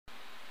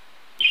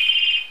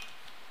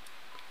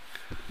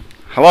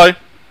Hello?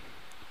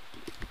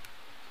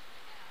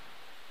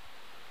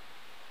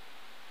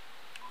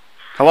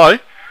 Hello? Am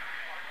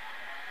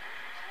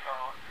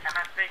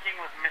I speaking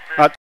with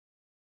Mrs.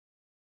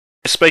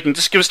 Speaking.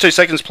 Just give us 2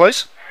 seconds,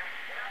 please.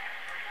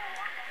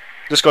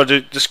 Just got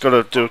to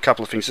do a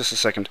couple of things. Just a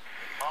second.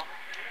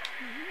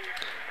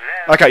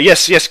 Okay.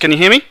 Yes. Can you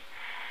hear me?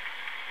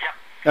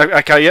 Yep.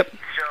 Okay. Yep. So,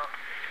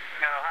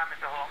 hi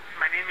Mr. Holmes.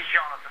 My name is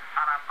Jonathan,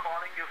 and I'm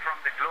calling you from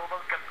the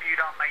Global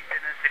Computer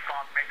Maintenance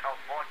Department of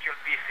Virtual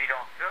PC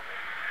Doctor.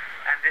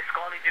 And this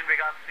call is in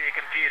regards to your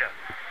computer.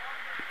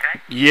 Okay?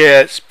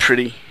 Yeah, it's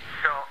pretty.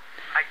 So,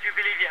 I do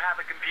believe you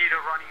have a computer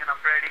running an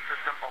operating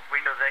system of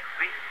Windows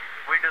XP,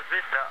 Windows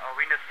Vista, or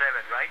Windows 7,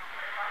 right?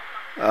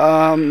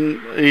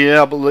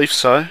 Yeah, I believe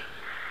so.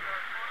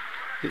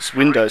 It's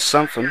Windows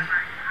something.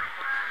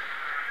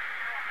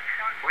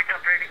 Which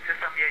operating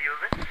system you're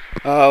using?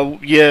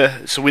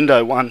 Yeah, it's a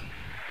Window 1.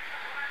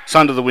 It's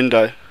under the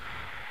window.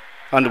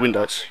 Under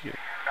Windows. Yeah.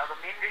 Now, the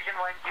main reason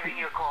why I'm giving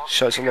you a call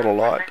Shows a lot of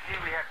light. presently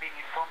we have been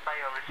informed by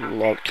our The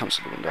research light comes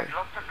to the window. that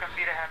lots of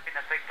computers have been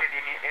affected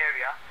in your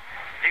area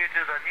due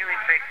to the new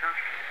infections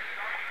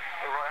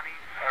running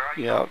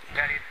Yeah.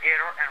 that is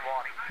error and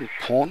warning.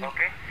 Porn.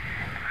 Okay?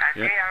 And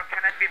Yeah. they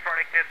cannot be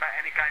protected by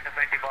any kind of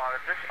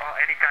antivirus or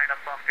any kind of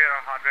software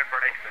or hardware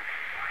protection.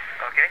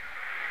 Okay?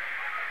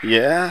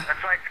 Yeah.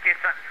 That's why it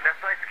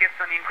keeps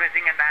on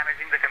increasing and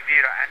damaging the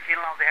computer.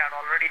 Until now they had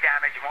already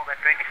damaged more than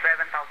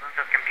 27,000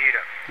 of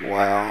computers.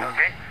 Wow.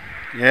 Okay?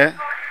 Yeah.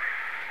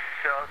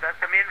 So that's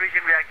the main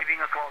reason we are giving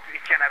a call to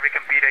each and every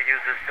computer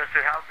users, just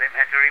to help them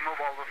and to remove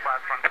all those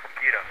files from the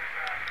computer.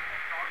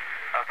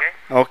 Okay?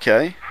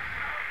 Okay.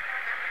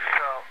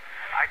 So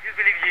I do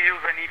believe you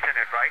use an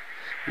internet, right?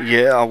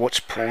 Yeah, I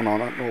watch porn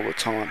on it all the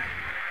time.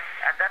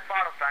 At that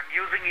part of time,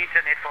 using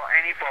internet for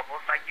any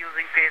purpose, like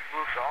using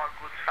Facebook or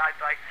good sites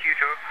like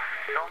Twitter,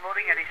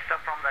 downloading any stuff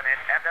from the net,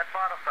 at that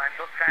part of time,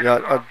 those kind Yeah,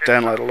 of I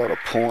download a lot of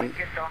porn.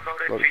 get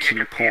downloaded A lot to of your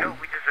kiddie computer, porn.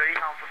 which is very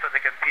harmful for the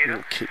computer.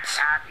 Little kids.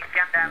 And it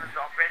can damage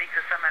the operating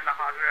system and the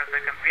hardware of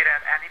the computer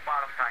at any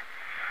part of time.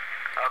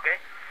 Okay?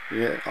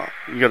 Yeah,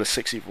 you got a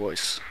sexy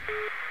voice.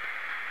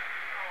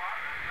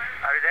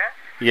 Are you there?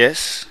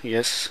 Yes.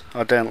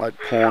 I download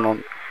porn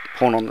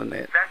on the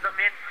net. That's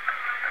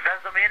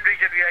the main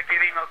reason we are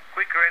giving a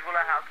quick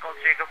regular house call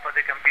checkup for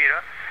the computer,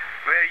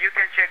 where you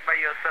can check by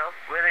yourself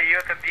whether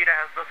your computer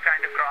has those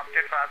kind of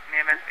corrupted files,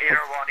 name and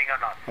error warning or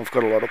not. I've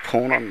got a lot of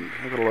porn on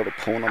I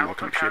my will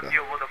computer. help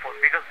you over the phone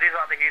because these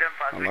are the hidden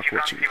files I which like you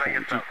can't watching see by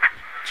porn. yourself.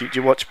 Do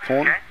you watch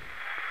porn?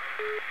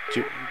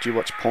 Okay? Do you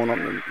watch porn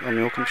on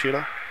your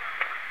computer?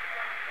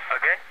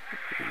 Okay?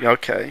 Yeah,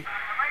 okay.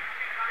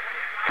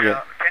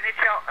 Yeah. Can you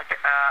tell?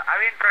 Are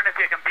you in front of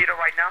your computer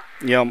right now?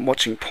 Yeah, I'm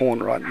watching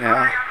porn right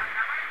now.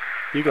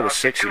 You got a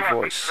sexy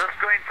voice. Just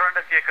go in front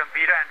of your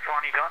computer and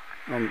turn it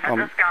on. I'm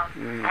just count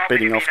how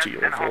beating many off to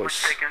minutes your and how many voice.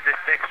 seconds it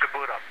takes to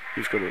boot up.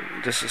 You've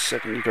got just a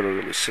second. You've got a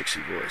really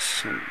sexy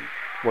voice. I'm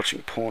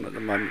watching porn at the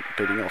moment,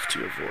 beating off to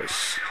your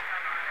voice.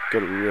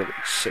 Got a really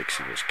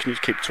sexy voice. Can you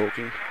keep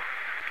talking?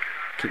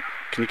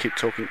 Can you keep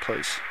talking,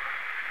 please?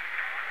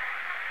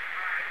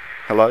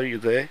 Hello, you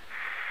there?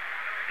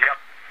 Yep.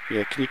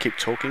 Yeah, can you keep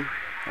talking?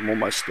 I'm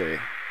almost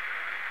there.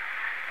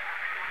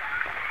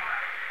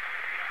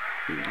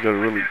 You got a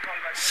really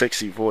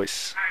sexy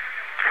voice.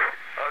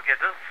 Okay,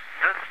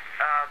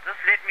 just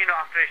let me know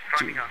after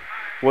it's running on.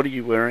 What are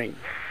you wearing?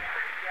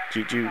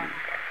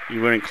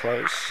 You wearing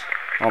clothes?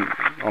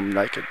 I'm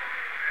naked.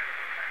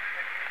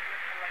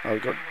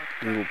 I've got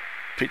little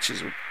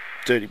pictures of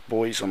dirty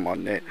boys on my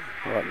net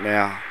right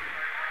now.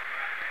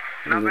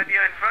 Now when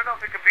you're in front of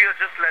the computer,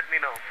 just let me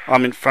know.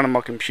 I'm in front of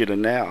my computer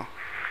now.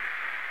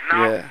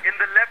 Now, Yeah. in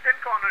the left-hand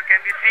corner, can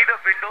you see the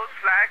Windows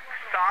flag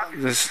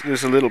start?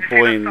 There's a little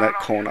boy in that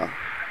corner.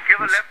 Give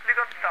a left click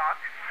on start.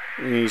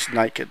 And he's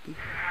naked.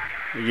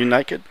 Are you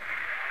naked?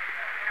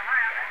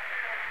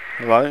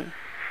 Hello?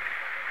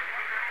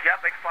 Yeah,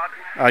 beg pardon.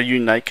 Are you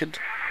naked?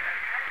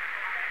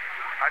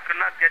 I could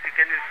not get it.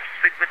 Can you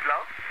speak a bit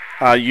loud?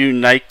 Are you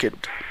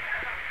naked?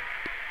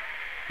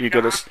 I'm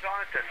Jonathan.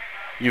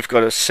 You've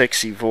got a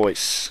sexy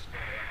voice.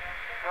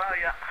 Well,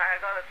 yeah, I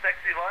got a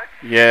sexy voice.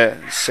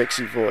 Yeah,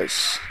 sexy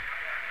voice.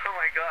 Oh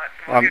my God,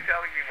 what are you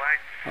telling me,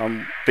 Mike?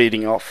 I'm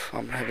beating off.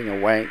 I'm having a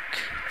wank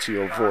to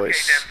your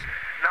voice. Okay, then.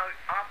 Now,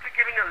 after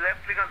giving a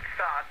left click on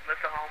start,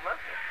 Mr. Holmes,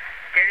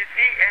 can you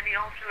see any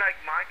option like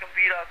my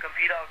computer or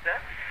computer out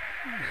there?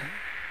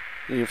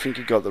 You think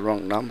you got the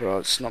wrong number?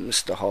 It's not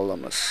Mr.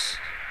 Holmes.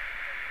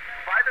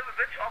 By the way,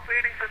 which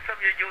operating system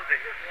you're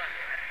using?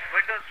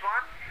 Windows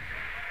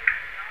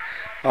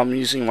 1? I'm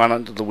using one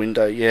under the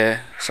window.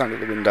 Yeah, it's under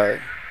the window.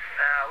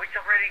 Which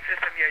operating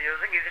system you're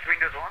using? Is it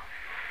Windows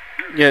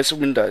 1? Yeah, it's a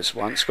Windows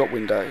one. It's got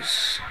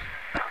Windows.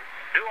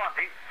 Do one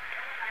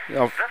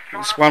thing.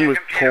 It's one with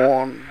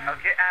porn.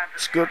 Okay, and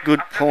It's got good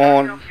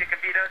porn. your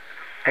computer,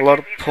 A lot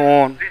of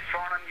porn. this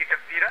phone on your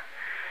computer.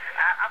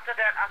 After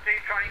that, after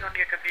it's running on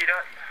your computer,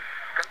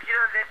 computer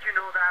let you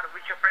know that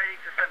which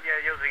operating system you're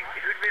using.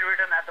 It will be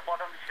written at the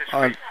bottom of the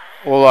screen.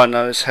 All I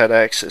know is how to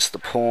access the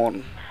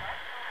porn.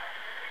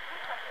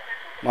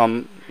 My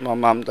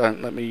mum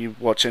don't let me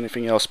watch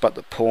anything else but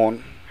the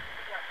porn.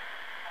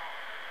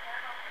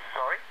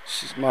 Sorry?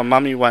 My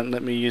mummy won't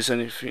let me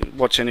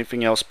watch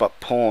anything else but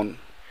porn.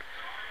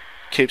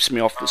 Keeps me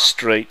off the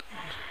street.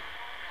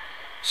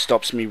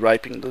 Stops me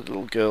raping the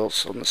little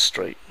girls on the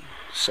street.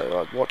 So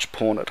I watch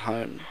porn at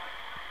home.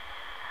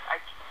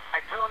 I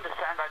do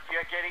understand that you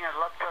are getting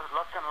lots and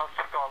lots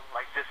of calls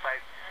like this.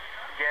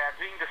 Yeah,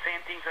 doing the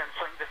same things and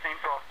showing the same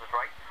process,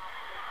 right?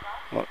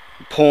 What,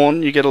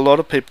 porn? You get a lot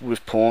of people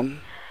with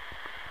porn.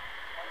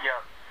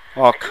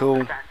 Yeah. Oh,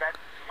 cool.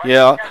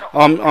 Yeah,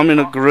 I'm in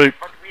a group.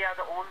 But we are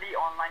the only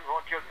online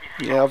virtual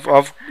PC.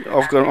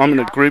 Yeah, I'm in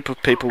a group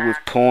of people with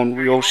porn.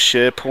 We all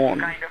share porn.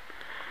 Yeah.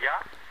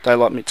 They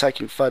like me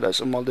taking photos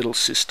of my little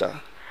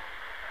sister.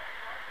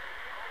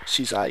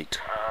 She's 8. Let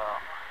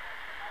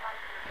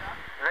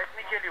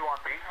me tell you one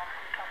thing.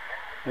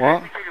 What?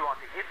 Let me tell you one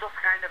thing. If those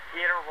kind of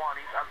error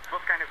warnings or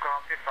those kind of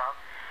corrupted files,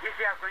 if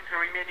they are going to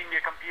remain in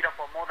your computer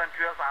for more than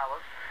 12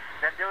 hours,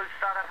 then they will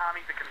start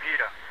harming the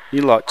computer.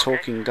 You like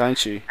talking,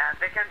 don't you? And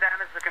they can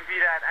damage the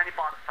computer at any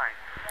point of time.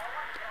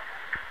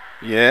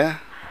 Yeah?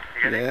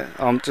 Yeah.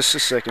 Just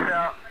a second.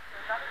 So,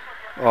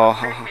 Oh.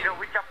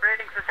 which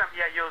operating system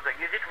you are using?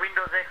 Is it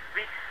Windows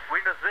XP,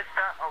 Windows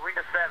Vista, or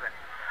Windows 7?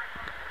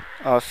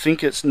 I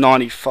think it's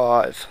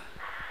 95.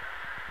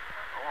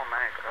 Oh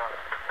my God.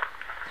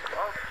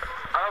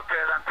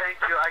 Okay, then thank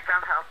you. I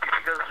can't help you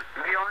because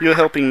we only... You're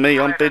helping me.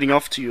 I'm beating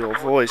off to your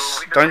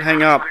voice. Don't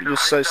hang up. You're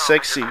so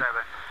sexy.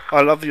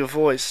 I love your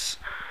voice.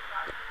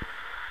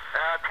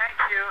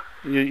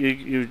 Thank you.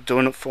 You're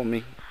doing it for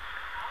me.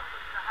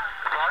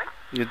 Sorry?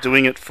 You're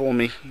doing it for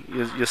me.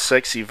 Your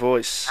sexy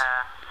voice.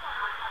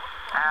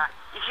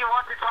 If you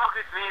want to talk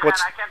with me, then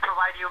I can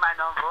provide you my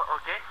number,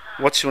 okay?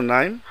 What's your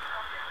name?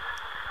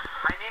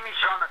 My name is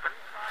Jonathan.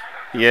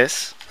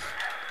 Yes.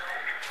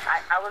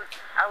 I will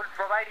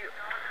provide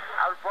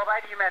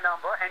you my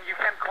number, and you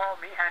can call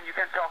me and you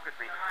can talk with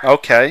me.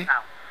 Okay.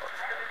 Now.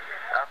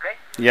 Okay?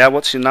 Yeah,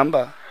 what's your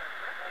number?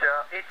 So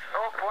it's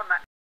 049.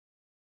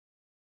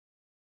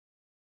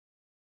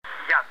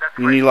 Yeah, that's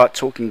You great. like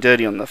talking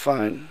dirty on the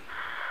phone.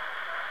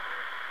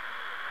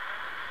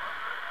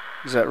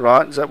 Is that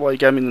right? Is that why you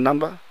gave me the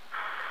number?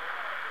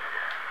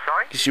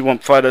 Sorry? Because you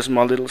want photos of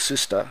my little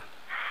sister.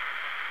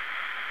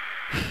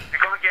 We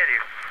can't get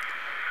you.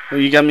 Well,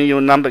 you gave me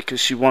your number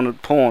because you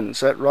wanted porn.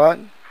 Is that right?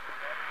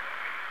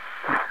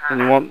 And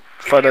you want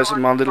photos of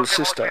my little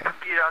sister. Then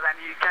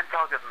you can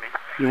talk with me.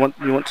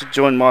 You want to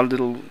join my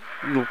little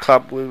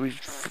club where we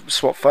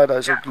swap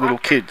photos of little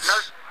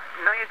kids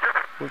No, you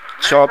just... with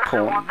child Just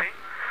porn.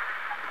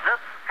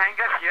 Just hang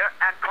up here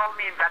and call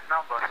me in that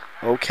number.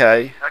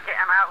 Okay. Okay,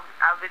 and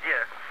I'll be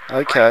there.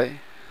 Okay.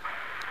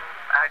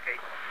 Okay.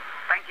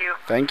 Thank you.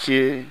 Thank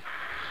you.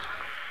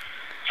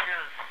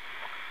 Cheers.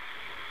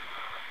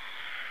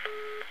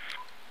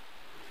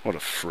 What a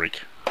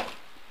freak.